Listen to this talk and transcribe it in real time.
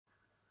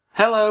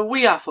Hello,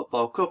 we are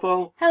Football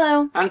Couple.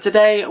 Hello. And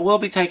today we'll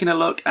be taking a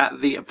look at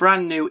the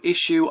brand new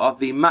issue of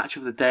the Match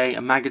of the Day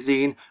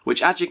magazine,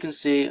 which as you can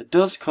see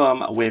does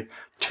come with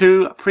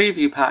 2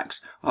 preview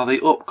packs of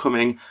the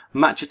upcoming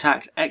Match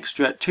Attax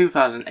Extra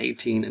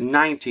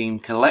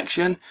 2018-19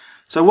 collection.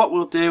 So what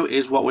we'll do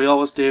is what we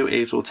always do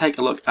is we'll take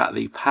a look at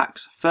the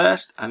packs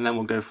first and then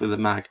we'll go through the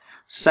mag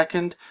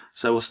second.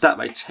 So we'll start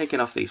by taking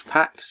off these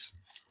packs.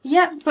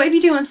 Yep, but if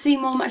you do want to see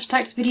more Match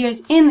Attax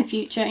videos in the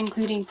future,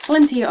 including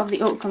plenty of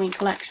the upcoming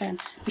collection,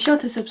 be sure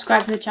to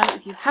subscribe to the channel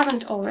if you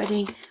haven't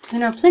already. We're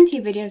going to have plenty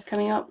of videos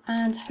coming up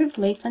and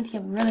hopefully plenty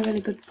of really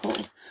good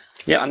pulls.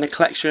 Yeah, and the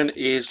collection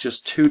is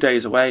just 2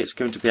 days away. It's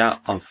going to be out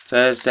on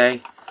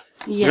Thursday.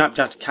 You might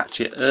have to catch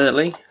it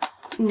early.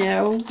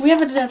 No, we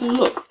haven't had a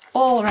look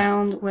all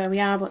around where we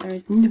are, but there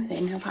is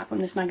nothing apart from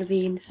this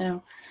magazine,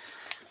 so...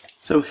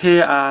 So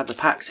here are the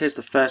packs. Here's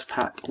the first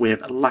pack with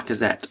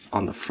Lacazette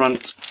on the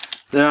front.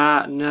 There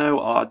are no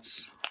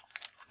odds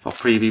for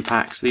preview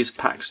packs. These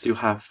packs do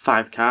have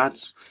 5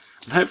 cards.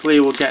 And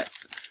hopefully we'll get,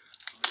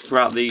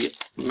 throughout the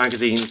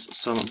magazines,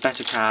 some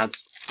better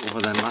cards other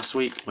than last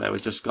week, where we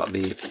just got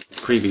the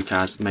preview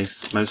cards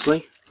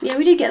mostly. Yeah,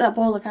 we did get that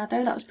baller card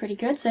though, that was pretty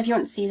good. So if you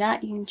want to see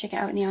that, you can check it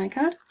out in the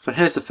iCard. So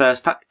here's the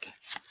first pack.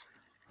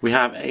 We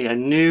have a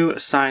new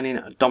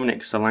signing,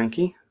 Dominic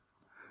Solanke.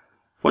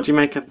 What do you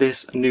make of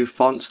this new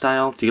font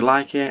style? Do you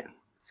like it?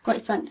 It's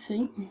quite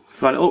fancy. We've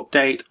got an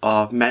update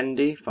of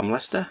Mendy from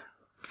Leicester.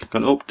 We've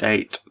got an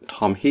update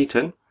Tom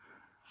Heaton.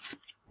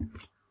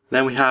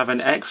 Then we have an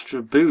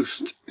extra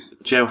boost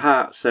Joe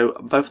Hart, so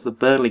both the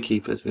Burnley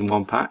keepers in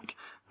one pack.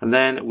 And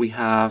then we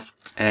have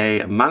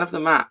a man of the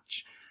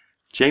match,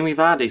 Jamie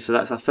Vardy. So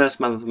that's our first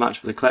man of the match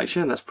for the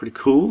collection. That's pretty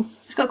cool.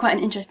 It's got quite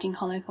an interesting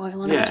hollow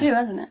foil on it too,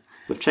 hasn't it?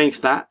 We've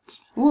changed that.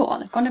 Ooh,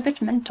 they've gone a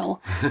bit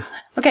mental.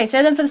 Okay,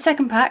 so then for the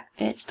second pack,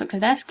 it stuck to the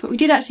desk, but we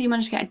did actually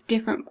manage to get a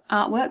different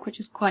artwork, which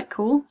is quite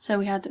cool. So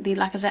we had the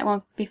Lacazette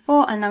one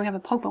before, and now we have a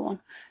Pogba one.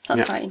 So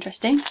that's quite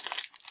interesting.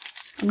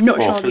 I'm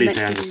not sure Felipe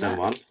Anderson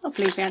one. Or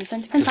Felipe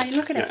Anderson, depends how you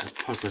look at it.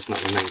 Yeah, Pogba's not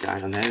the main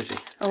guy on there, is he?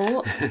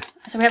 Oh,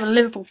 so we have a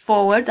Liverpool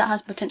forward that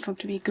has potential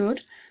to be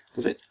good.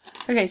 Is it?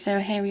 Okay, so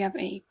here we have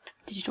a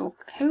digital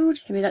code,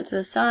 so move that to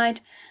the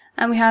side,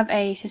 and we have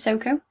a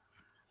Sissoko,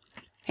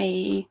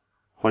 a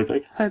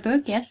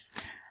Højbjerg, yes.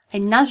 A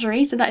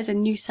Nasri, so that is a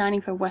new signing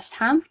for West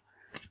Ham.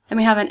 Then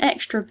we have an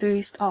extra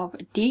boost of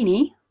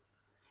Dini.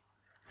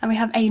 And we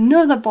have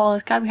another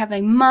ballers card. We have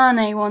a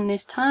Mane one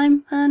this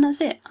time, and that's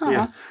it. Aww.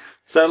 Yeah.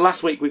 So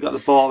last week we got the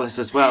ballers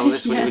as well.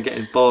 This week we're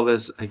getting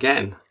ballers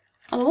again.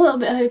 I was a little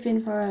bit hoping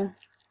for a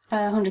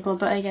 100 club,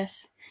 but I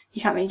guess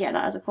you can't really get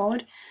that as a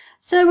forward.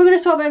 So we're going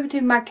to swap over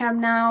to MagCam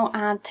now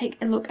and take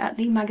a look at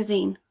the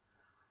magazine.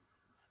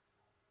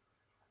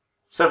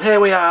 So here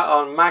we are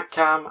on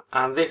MagCam,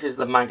 and this is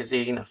the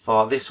magazine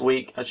for this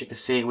week. As you can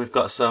see, we've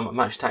got some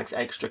Match Attax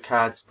Extra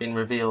cards being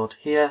revealed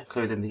here,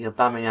 including the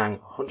Aubameyang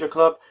 100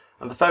 Club,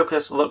 and the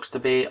focus looks to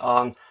be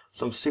on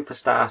some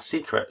superstar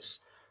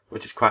secrets,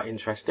 which is quite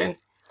interesting.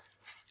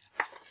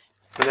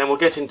 And then we'll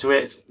get into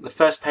it. The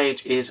first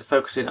page is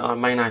focusing on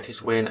Man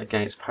United's win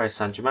against Paris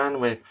Saint-Germain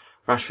with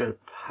Rashford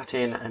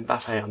patting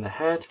Mbappe on the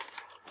head.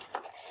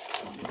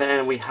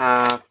 Then we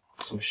have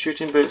some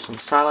shooting boots from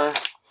Salah.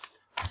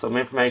 Some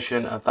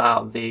information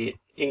about the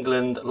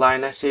England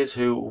Lionesses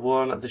who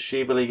won the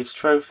She Believes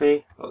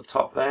trophy at the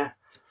top there.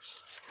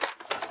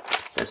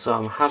 There's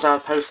some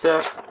Hazard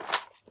poster,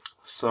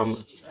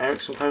 some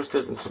Ericsson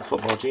posters and some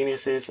Football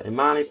Geniuses, a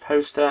Mane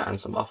poster and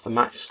some off the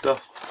match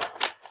stuff.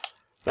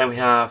 Then we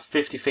have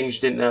 50 things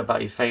you didn't know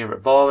about your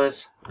favourite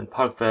ballers, and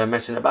Pogba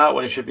messing about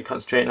when he should be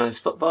concentrating on his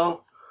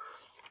football.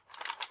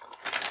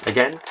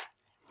 Again.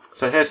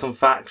 So here's some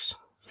facts,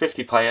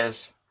 50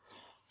 players.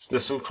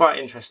 There's some quite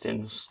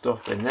interesting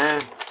stuff in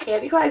there. Yeah,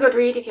 it'd be quite a good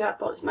read if you had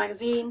bought this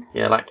magazine.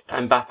 Yeah, like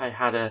Mbappe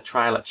had a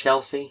trial at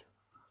Chelsea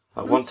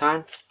at one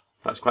time.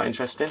 That's quite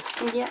interesting.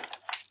 Yeah.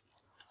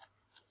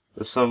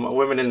 There's some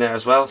women in there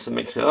as well, so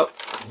mix it up.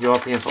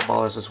 European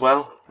footballers as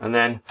well. And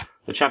then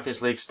the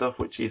Champions League stuff,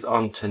 which is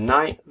on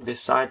tonight,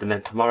 this side. And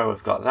then tomorrow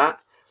we've got that.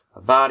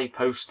 A Vardy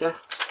poster.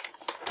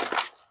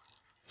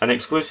 An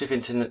exclusive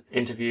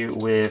interview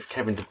with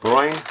Kevin De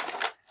Bruyne.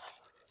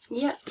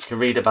 Yeah. You can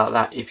read about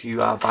that if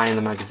you are buying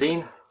the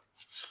magazine.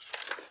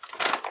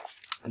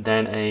 And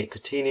then a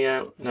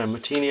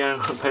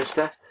Moutinho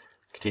poster.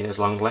 Coutinho's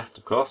long left,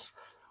 of course.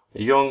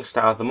 A young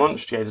star of the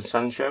month, Jadon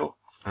Sancho,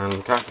 and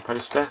Lukaku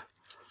poster.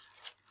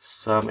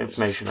 Some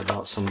information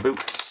about some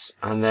boots.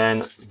 And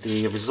then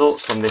the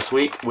results from this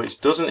week,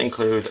 which doesn't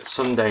include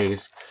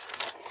Sunday's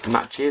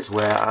matches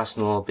where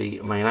Arsenal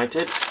beat Man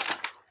United.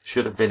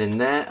 Should have been in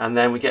there. And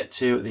then we get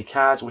to the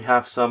cards. We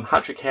have some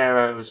hat-trick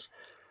heroes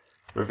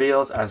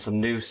reveals and some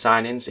new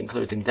signings,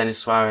 including Denis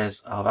Suarez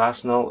of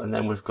Arsenal, and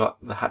then we've got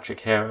the hat-trick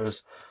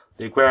heroes.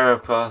 The Aguero,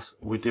 of course,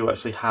 we do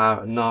actually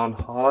have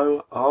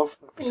non-hollow of,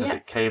 because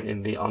it came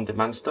in the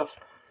on-demand stuff.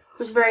 I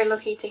was very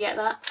lucky to get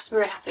that. I was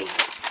very happy.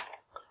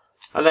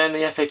 And then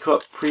the FA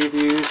Cup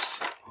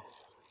previews,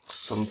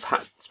 some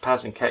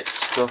pads and kits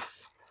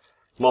stuff,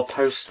 more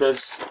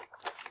posters.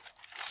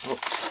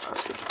 Oops,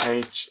 that's good.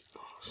 page,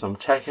 some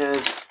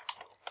checkers,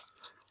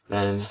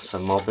 then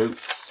some more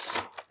boots,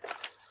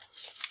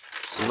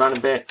 some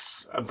random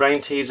bits,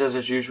 brain teasers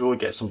as usual. We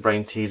get some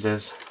brain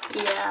teasers.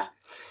 Yeah,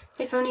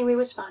 if only we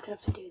were smart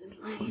enough to do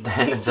them.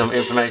 Then some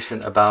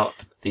information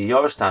about the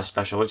Eurostar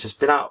special, which has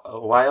been out a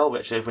while. We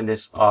actually opened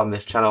this on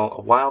this channel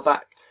a while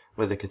back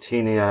with the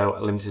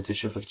Coutinho limited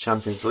edition for the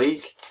Champions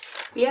League.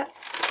 Yep.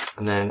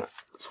 And then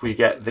we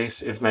get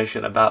this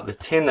information about the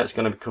tin that's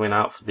going to be coming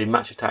out for the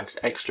Match Attax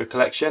Extra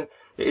collection.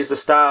 It is the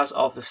Stars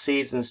of the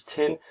Seasons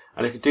tin,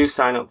 and if you do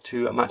sign up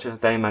to a Match of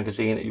the Day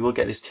magazine, you will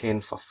get this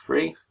tin for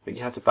free. I think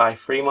you have to buy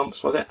 3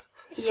 months, was it?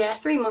 Yeah,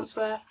 3 months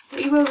worth.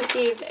 But you will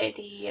receive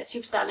the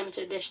Superstar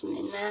limited edition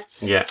in there.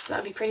 Yeah. So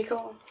that'd be pretty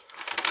cool.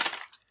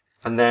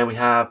 And then we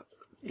have,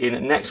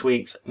 in next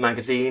week's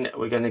magazine,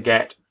 we're going to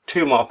get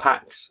 2 more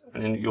packs,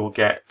 and then you'll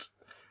get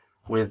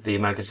with the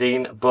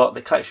magazine, but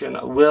the collection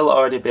will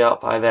already be out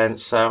by then,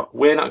 so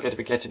we're not going to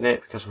be getting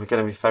it because we're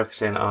going to be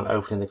focusing on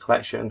opening the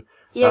collection.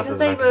 Yeah, because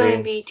they will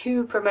only be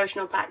 2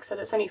 promotional packs, so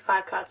there's only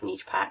 5 cards in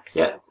each pack. So.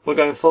 Yeah, we're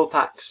going full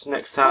packs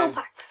next time.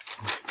 Full packs.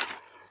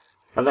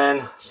 And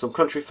then some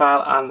country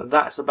file, and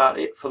that's about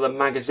it for the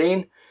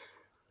magazine.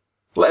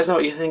 Let us know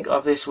what you think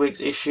of this week's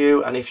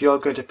issue, and if you're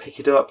going to pick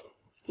it up.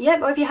 Yeah,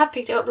 but if you have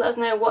picked it up, let us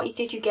know what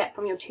did you get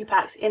from your 2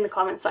 packs in the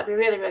comments. That'd be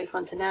really, really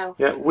fun to know.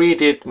 Yeah, we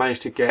did manage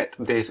to get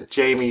this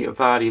Jamie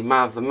Vardy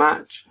Man of the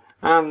Match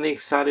and the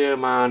Sadio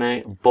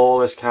Mane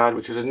Ballers card,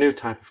 which is a new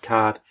type of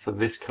card for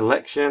this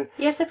collection.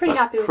 Yes, I'm pretty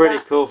happy with pretty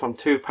that. Cool from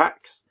 2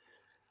 packs.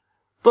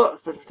 But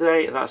for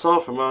today, that's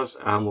all from us,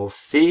 and we'll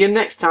see you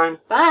next time.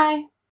 Bye!